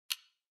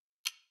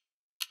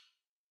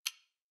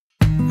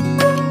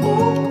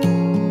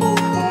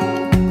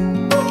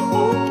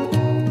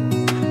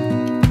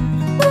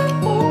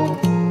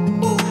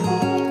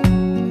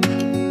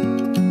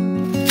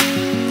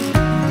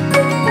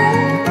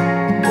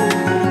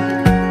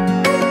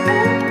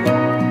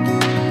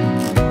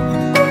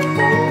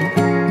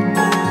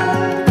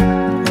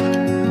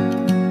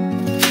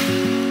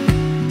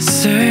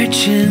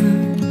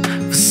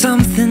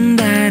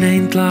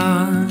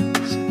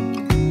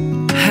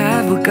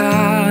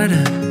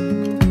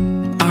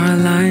forgotten, our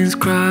lines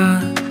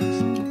crossed.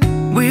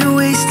 We're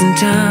wasting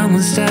time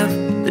on stuff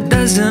that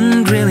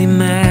doesn't really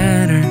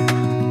matter,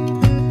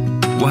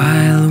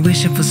 while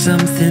wishing for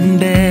something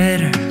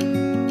better.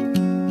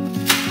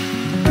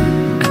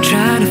 I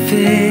try to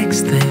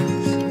fix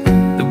things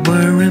that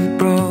weren't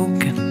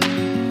broken,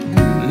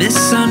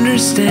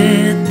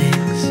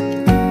 misunderstandings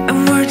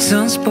and words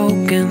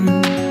unspoken.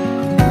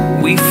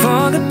 We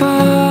fall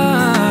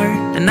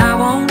apart and I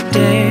won't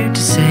dare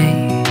to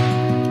say,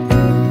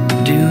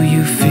 do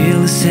you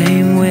feel the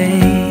same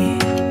way?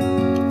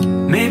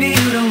 Maybe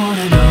you don't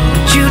wanna know,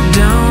 but you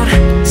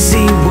don't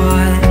see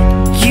what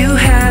you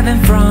have in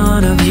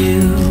front of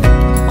you.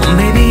 Or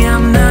maybe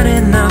I'm not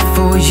enough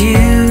for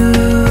you,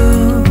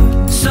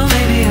 so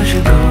maybe I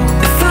should go.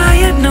 If I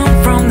had known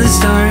from the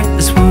start,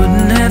 this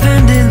wouldn't have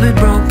ended with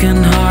broken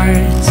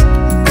hearts.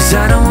 Cause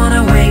I don't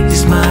wanna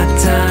waste my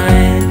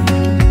time.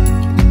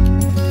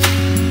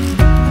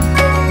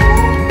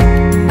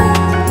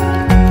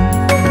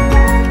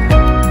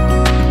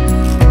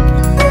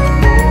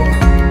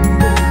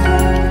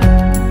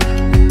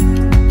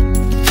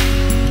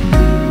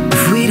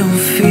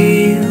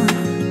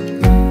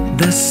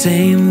 The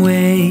same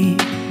way,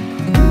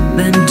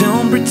 then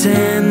don't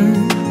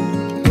pretend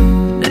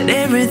that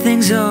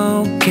everything's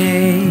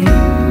okay.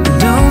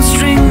 Don't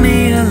string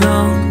me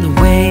along the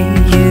way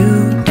you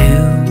do.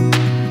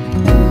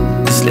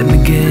 Just let me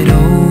get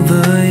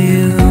over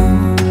you.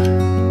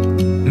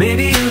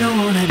 Maybe you don't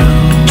wanna know,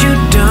 but you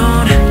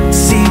don't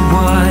see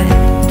what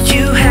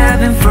you have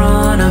in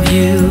front of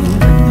you.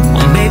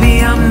 Or maybe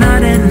I'm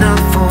not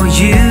enough for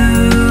you,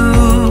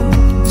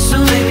 so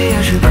maybe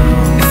I should go.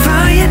 If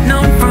I had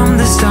known from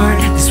the start,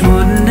 this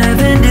wouldn't have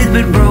ended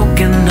with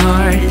broken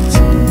hearts.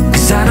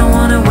 Cause I don't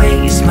wanna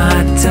waste my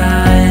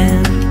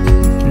time,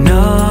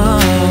 no.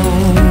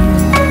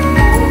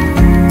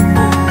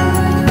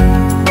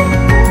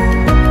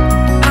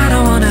 I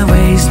don't wanna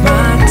waste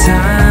my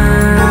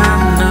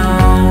time, no.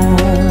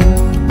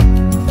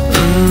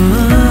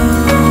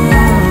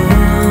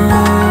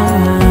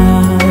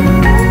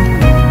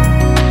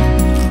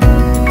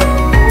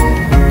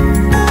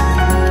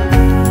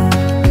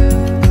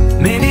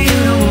 Maybe you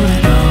don't wanna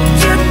know,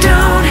 you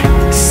don't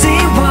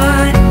see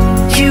what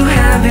you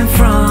have in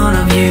front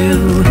of you.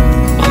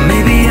 Or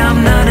maybe I'm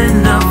not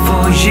enough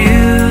for you,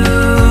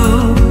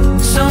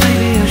 so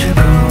maybe I should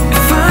go.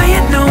 If I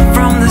had known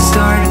from the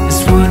start,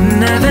 this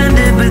wouldn't have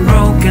ended with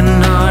broken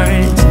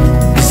hearts.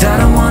 Cause I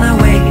don't wanna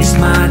waste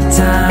my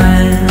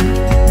time,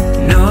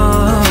 no.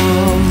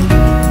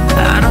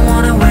 I don't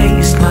wanna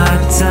waste my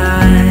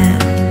time,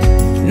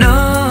 no.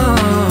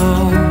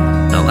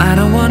 No, I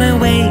don't wanna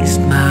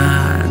waste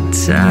my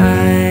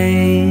time.